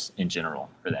space in general,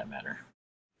 for that matter?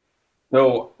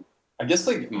 no, I guess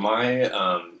like my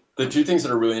the two things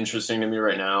that are really interesting to me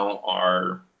right now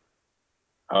are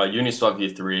Uniswap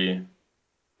V3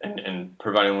 and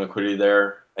providing liquidity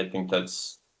there. I think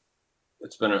it's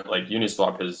been like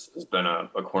Uniswap has been a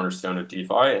cornerstone of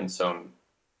DeFi, and so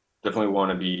definitely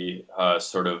want to be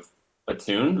sort of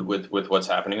attuned with what's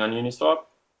happening on Uniswap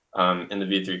in the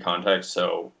V3 context.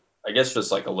 So I guess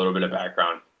just like a little bit of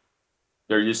background.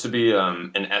 There used to be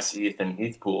an SETH and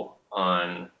ETH pool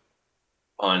on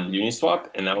Uniswap,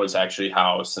 and that was actually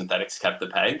how Synthetics kept the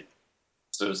peg.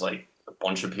 So it was like a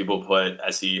bunch of people put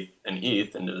SETH and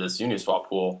ETH into this Uniswap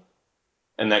pool,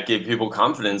 and that gave people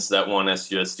confidence that one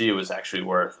SUSD was actually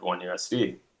worth one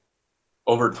USD.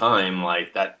 Over time,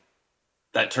 like that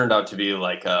turned out to be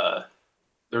like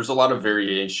there's a lot of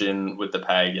variation with the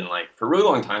peg, and like for a really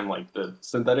long time, like the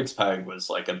Synthetics peg was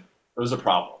like it was a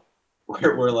problem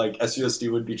where like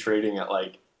SUSD would be trading at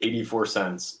like 84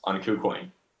 cents on KuCoin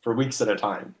for weeks at a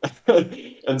time.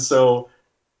 And so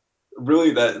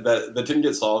really that didn't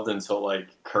get solved until like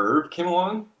Curve came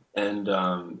along, and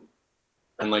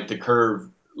like the Curve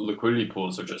liquidity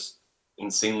pools are just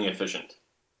insanely efficient.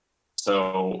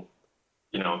 So,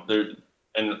 there,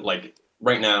 and like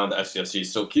right now the SCSC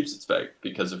still keeps its peg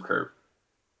because of Curve.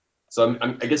 So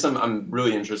I guess I'm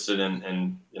really interested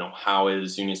in how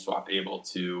is Uniswap able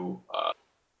to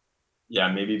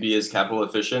yeah, maybe be as capital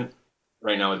efficient.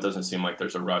 Right now it doesn't seem like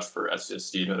there's a rush for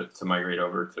SSD to migrate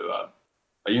over to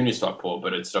a Uniswap pool,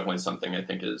 but it's definitely something I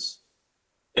think is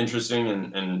interesting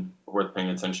and worth paying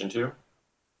attention to.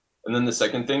 And then the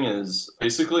second thing is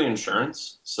basically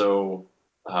insurance. So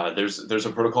there's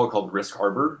a protocol called Risk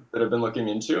Harbor that I've been looking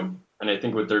into, and I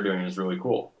think what they're doing is really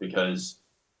cool because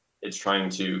it's trying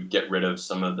to get rid of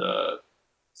some of the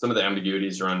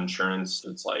ambiguities around insurance.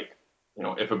 It's like,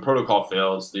 if a protocol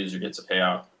fails, the user gets a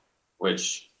payout,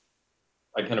 which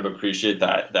I kind of appreciate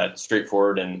that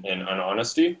straightforward and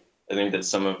honesty. I think that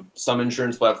some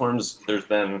insurance platforms,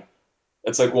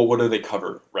 it's like, well, what do they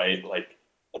cover, right? Like,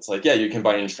 it's like, yeah, you can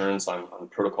buy insurance on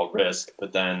protocol risk,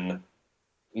 but then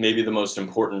maybe the most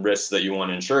important risks that you want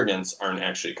to insure against aren't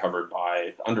actually covered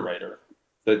by the underwriter.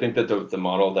 So I think that the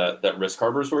model that Risk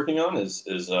Harbor is working on is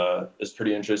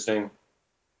pretty interesting,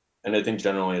 and I think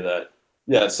generally that,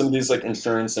 yeah, some of these like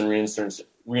insurance and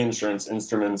reinsurance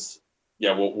instruments,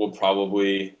 yeah, will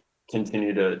probably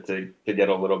continue to get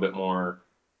a little bit more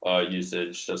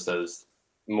usage just as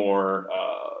more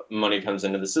money comes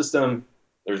into the system.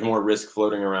 There's more risk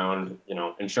floating around.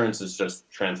 Insurance is just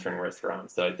transferring risk around.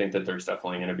 So I think that there's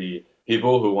definitely going to be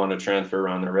people who want to transfer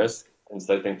around their risk. And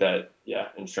so I think that, yeah,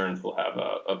 insurance will have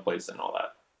a place in all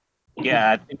that.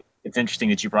 Yeah, I think it's interesting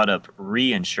that you brought up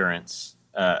reinsurance.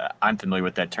 I'm familiar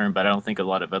with that term, but I don't think a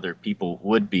lot of other people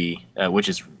would be, which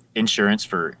is insurance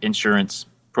for insurance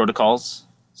protocols.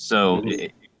 So,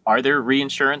 Mhm. are there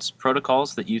reinsurance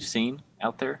protocols that you've seen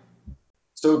out there?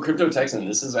 So crypto Texan,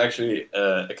 this is actually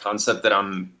a concept that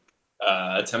I'm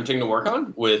attempting to work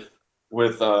on with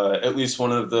at least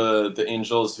one of the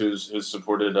angels who's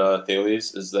supported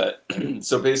Thales. Is that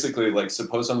so? Basically, like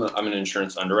suppose I'm an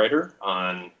insurance underwriter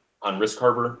on Risk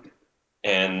Harbor,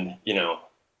 and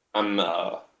I'm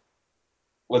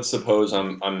let's suppose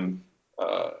I'm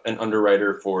an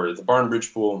underwriter for the Barn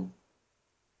Bridge pool,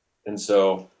 and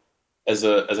so as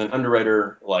an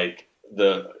underwriter, like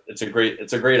it's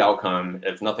a great outcome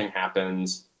if nothing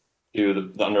happens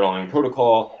to the underlying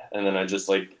protocol, and then I just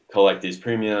like collect these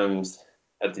premiums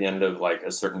at the end of like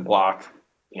a certain block.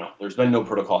 There's been no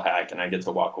protocol hack, and I get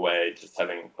to walk away just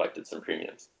having collected some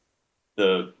premiums.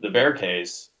 The bear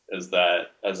case is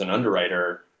that as an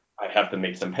underwriter, I have to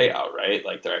make some payout, right?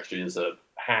 Like there actually is a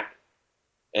hack,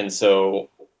 and so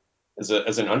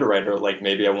as an underwriter, like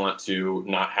maybe I want to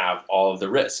not have all of the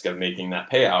risk of making that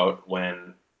payout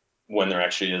when there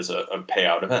actually is a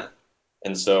payout event.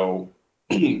 And so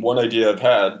one idea I've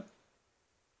had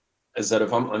is that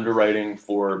if I'm underwriting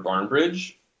for Barn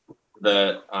Bridge,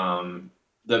 that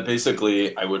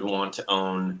basically I would want to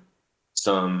own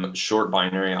some short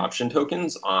binary option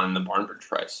tokens on the Barn Bridge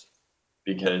price,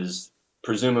 because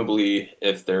presumably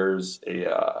if there's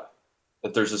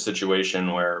a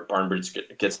situation where Barn Bridge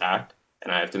gets hacked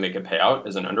and I have to make a payout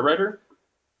as an underwriter,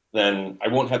 then I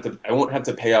won't have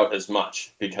to pay out as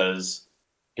much because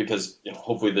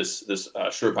hopefully this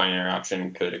short binary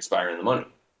option could expire in the money.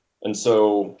 And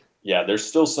so yeah, there's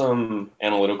still some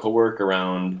analytical work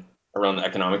around the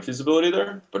economic feasibility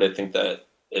there, but I think that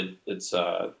it's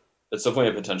definitely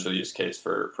a potential use case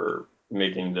for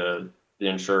making the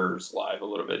insurers' life a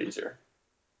little bit easier.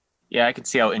 Yeah, I can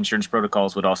see how insurance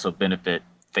protocols would also benefit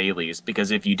Thales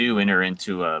because if you do enter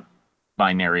into a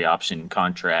binary option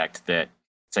contract that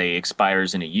say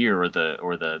expires in a year, or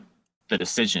the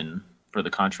decision for the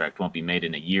contract won't be made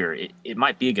in a year, it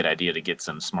might be a good idea to get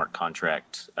some smart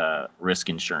contract risk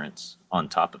insurance on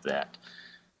top of that.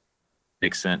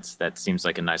 Makes sense. That seems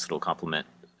like a nice little complement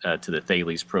to the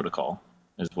Thales protocol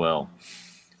as well.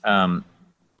 Um,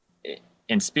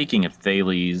 and speaking of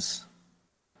Thales,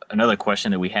 another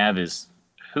question that we have is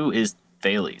who is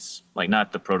Thales? Like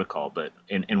not the protocol, but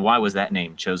and why was that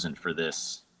name chosen for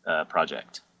this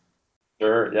project?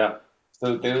 Sure, yeah.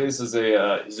 So Thales is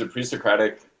he's a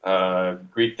pre-Socratic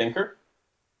Greek thinker,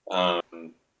 um,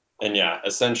 and yeah,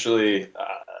 essentially,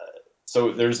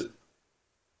 so there's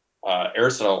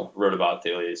Aristotle wrote about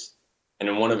Thales, and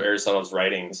in one of Aristotle's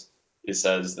writings, he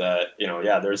says that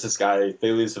yeah, there's this guy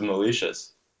Thales of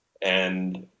Miletus,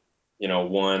 and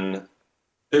one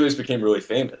Thales became really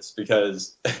famous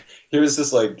because he was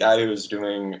this like guy who was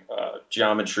doing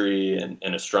geometry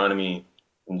and astronomy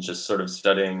and just sort of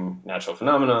studying natural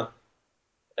phenomena,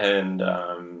 and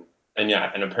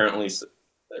yeah, and apparently,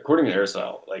 according to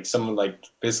Aristotle, like someone like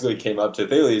basically came up to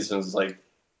Thales and was like,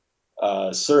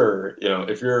 "Sir,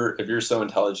 if you're so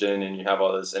intelligent and you have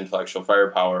all this intellectual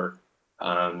firepower,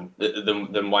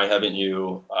 then why haven't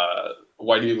you?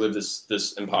 Why do you live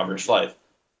this impoverished life?"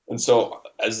 And so,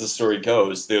 as the story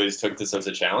goes, Thales took this as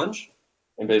a challenge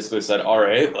and basically said, "All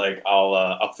right, like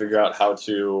I'll figure out how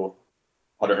to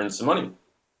earn some money,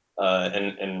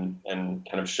 and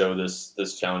kind of show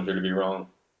this challenger to be wrong."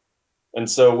 And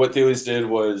so what Thales did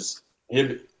was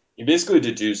he basically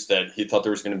deduced that he thought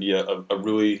there was going to be a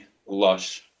really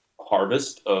lush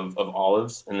harvest of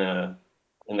olives in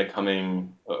the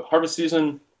coming harvest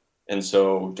season. And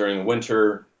so during the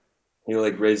winter, he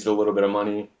like raised a little bit of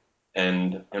money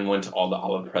and went to all the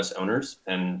olive press owners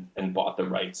and bought the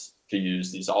rights to use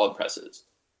these olive presses.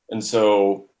 And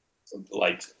so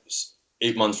like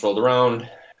 8 months rolled around,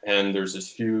 and there's this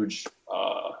huge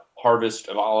harvest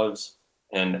of olives,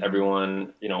 and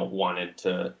everyone wanted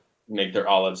to make their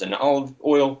olives in olive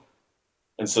oil,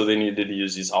 and so they needed to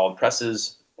use these olive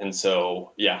presses. And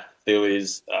so yeah,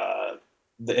 Thales,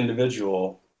 the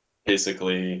individual,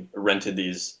 basically rented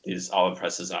these olive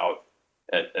presses out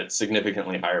at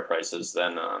significantly higher prices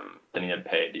than he had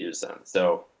paid to use them.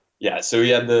 So yeah, so he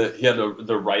had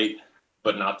the right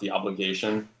but not the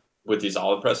obligation with these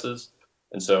olive presses.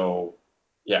 And so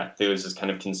yeah, Thales is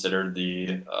kind of considered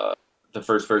the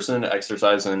first person to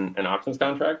exercise an options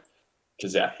contract,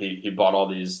 because yeah, he bought all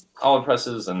these olive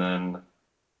presses, and then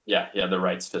yeah, he had the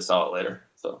rights to sell it later.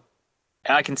 So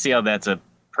I can see how that's a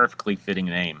perfectly fitting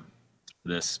name for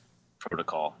this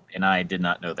protocol, and I did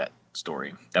not know that.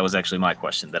 story. That was actually my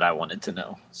question that I wanted to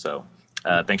know. So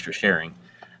thanks for sharing.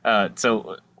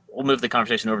 So we'll move the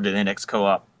conversation over to the index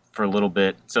co-op for a little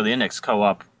bit. So the index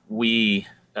co-op, we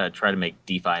try to make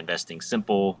DeFi investing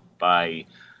simple by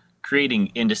creating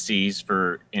indices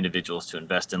for individuals to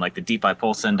invest in, like the DeFi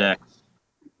Pulse Index,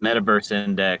 Metaverse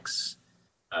Index,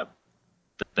 uh,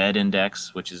 the Bed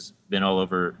Index, which has been all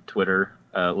over Twitter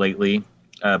lately.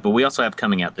 But we also have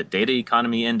coming out the Data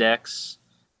Economy Index,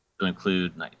 to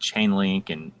include like Chainlink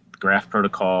and Graph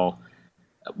Protocol.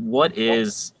 What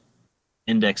is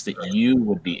index that you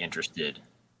would be interested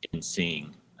in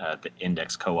seeing the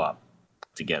index co-op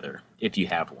together, if you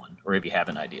have one or if you have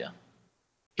an idea?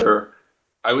 Sure.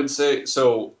 I would say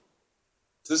so.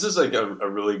 This is like a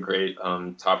really great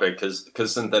topic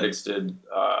because synthetics did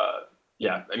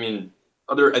yeah. I mean,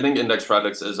 I think index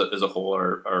products as a whole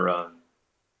are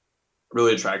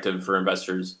really attractive for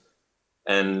investors,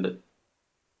 and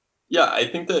yeah, I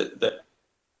think that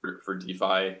for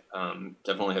DeFi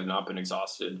definitely have not been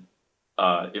exhausted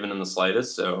even in the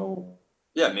slightest. So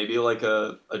yeah, maybe like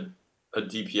a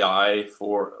DPI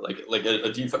for like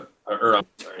a DeFi or I'm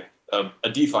sorry a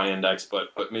DeFi index, but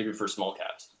maybe for small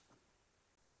caps.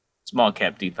 Small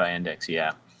cap DeFi index,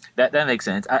 yeah, that makes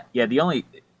sense.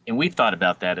 And we've thought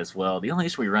about that as well. The only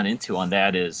issue we run into on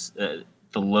that is the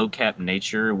low cap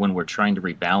nature when we're trying to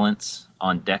rebalance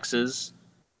on dexes.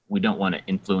 We don't want to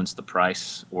influence the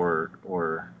price or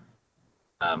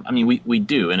I mean, we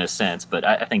do in a sense, but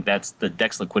I think that's the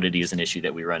DEX liquidity is an issue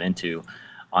that we run into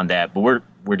on that. But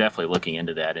we're definitely looking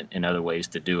into that in other ways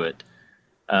to do it.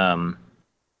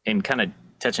 And kind of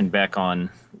touching back on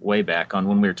way back on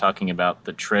when we were talking about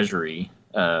the treasury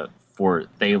for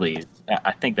Thales,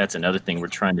 I think that's another thing we're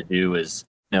trying to do is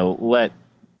let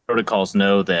protocols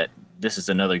know that this is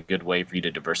another good way for you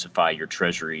to diversify your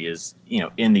treasury. Is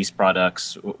in these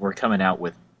products we're coming out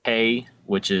with Pay,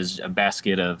 which is a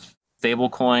basket of stable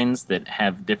coins that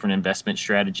have different investment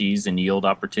strategies and yield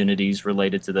opportunities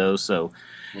related to those. So,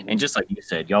 and just like you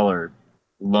said, y'all are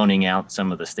loaning out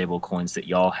some of the stable coins that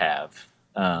y'all have,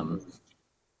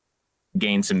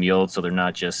 gain some yield so they're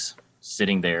not just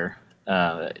sitting there.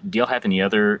 Do y'all have any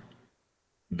other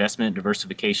investment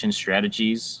diversification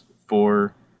strategies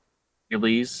for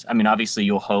Thales? I mean, obviously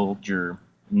you'll hold your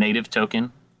native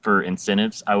token for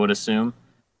incentives, I would assume.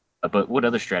 But what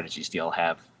other strategies do y'all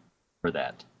have for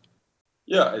that?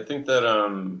 Yeah, I think that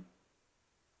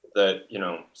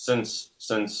since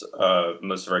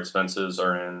most of our expenses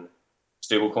are in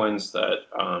stablecoins, that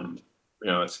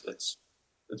it's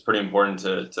pretty important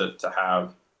to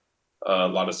have a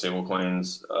lot of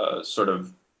stablecoins sort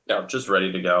of just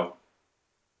ready to go.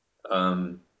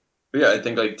 But yeah, I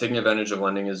think like taking advantage of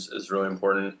lending is really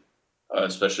important,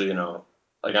 especially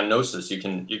like on Gnosis, you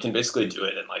can basically do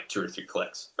it in like 2 or 3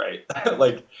 clicks, right?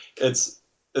 Like it's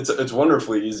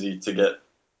wonderfully easy to get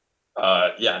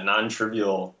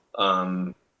non-trivial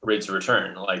rates of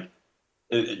return. Like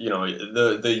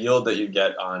the yield that you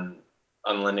get on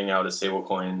lending out a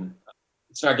stablecoin,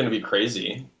 it's not going to be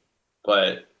crazy,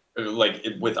 but like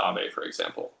with Aave, for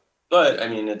example. But I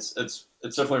mean, it's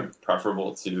definitely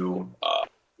preferable to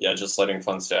just letting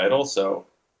funds stay idle. So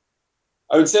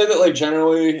I would say that like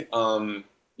generally, I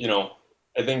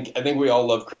think we all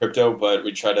love crypto, but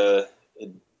we try to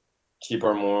keep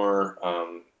our more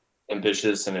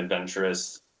ambitious and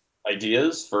adventurous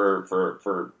ideas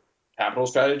for capital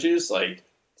strategies, like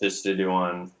just to do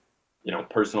on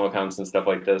personal accounts and stuff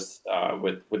like this.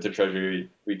 With the treasury,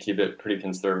 we keep it pretty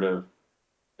conservative,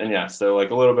 and yeah, so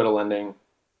like a little bit of lending,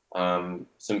 some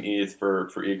ETH for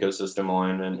ecosystem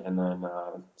alignment, and then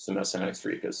some SNX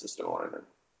for ecosystem alignment.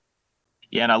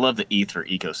 Yeah, and I love the ETH for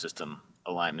ecosystem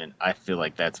alignment. I feel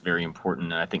like that's very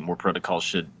important, and I think more protocols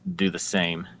should do the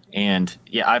same. And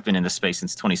yeah, I've been in this space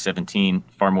since 2017,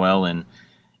 Farmwell, and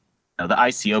the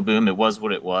ICO boom. It was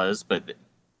what it was, but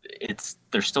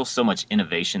there's still so much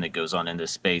innovation that goes on in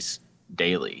this space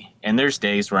daily. And there's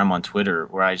days where I'm on Twitter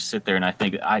where I sit there and I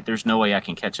think there's no way I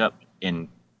can catch up and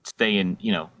stay and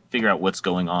figure out what's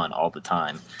going on all the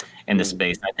time in this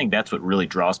space. I think that's what really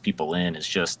draws people in. Is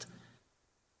just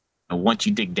once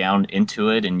you dig down into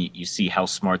it and you see how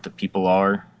smart the people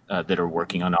are that are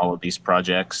working on all of these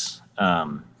projects,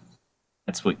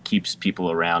 that's what keeps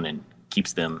people around and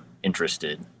keeps them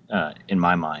interested, in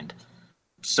my mind.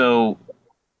 So,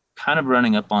 kind of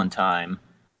running up on time,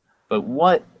 but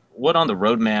what on the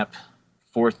roadmap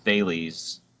for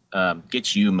Thales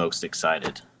gets you most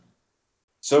excited?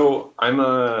 So I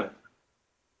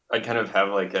kind of have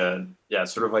like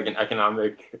sort of like an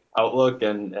economic outlook,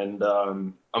 and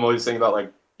I'm always thinking about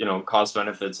like cost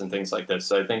benefits and things like this.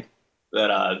 So I think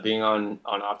that being on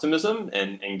optimism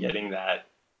and getting that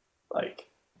like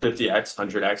 50x,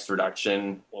 100x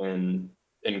reduction in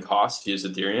cost to use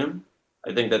Ethereum,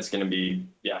 I think that's going to be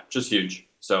just huge.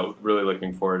 So really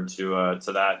looking forward to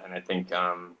that, and I think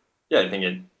I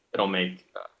think it'll make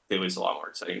Thales a lot more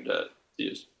exciting to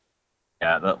use.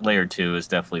 Yeah, the layer two is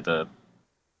definitely the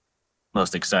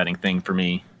most exciting thing for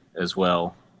me as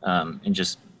well. And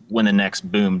just when the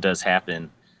next boom does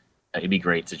happen, it'd be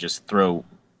great to just throw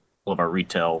all of our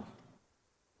retail,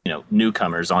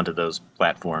 newcomers onto those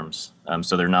platforms,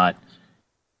 so they're not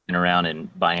in around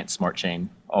and buying at Smart Chain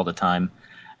all the time.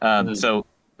 Mhm. So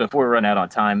before we run out on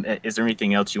time, is there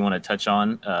anything else you want to touch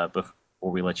on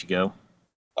before we let you go?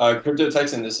 Crypto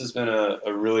Texan, this has been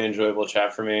a really enjoyable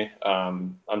chat for me.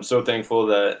 I'm so thankful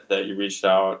that you reached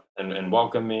out and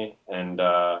welcomed me, and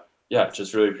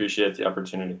just really appreciate the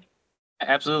opportunity.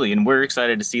 Absolutely, and we're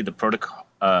excited to see the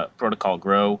protocol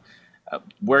grow.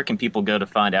 Where can people go to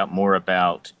find out more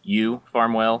about you,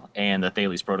 Farmwell, and the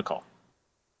Thales protocol?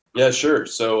 Yeah, sure.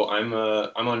 So I'm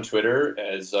on Twitter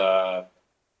as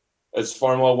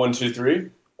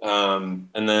Farmwell123,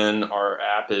 and then our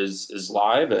app is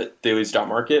live at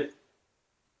Thales.market.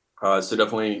 So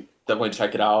definitely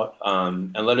check it out,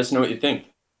 and let us know what you think.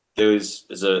 Thales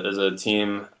is a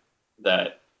team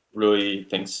that really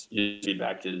thinks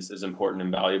feedback is important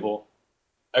and valuable.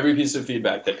 Every piece of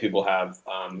feedback that people have,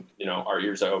 our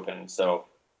ears are open. So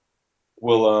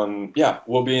we'll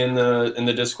be in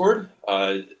the Discord,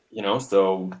 so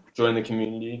join the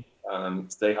community,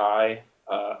 say hi,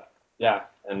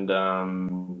 and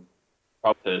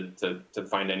probably to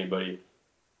find anybody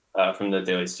from the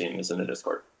Thales team is in the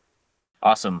Discord.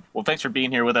 Awesome. Well, thanks for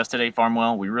being here with us today,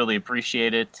 Farmwell. We really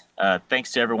appreciate it.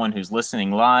 Thanks to everyone who's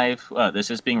listening live. This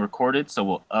is being recorded, so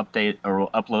we'll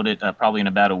upload it probably in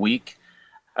about a week.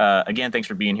 Again, thanks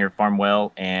for being here,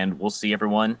 Farmwell, and we'll see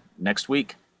everyone next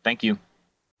week. Thank you.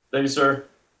 Thank you, sir.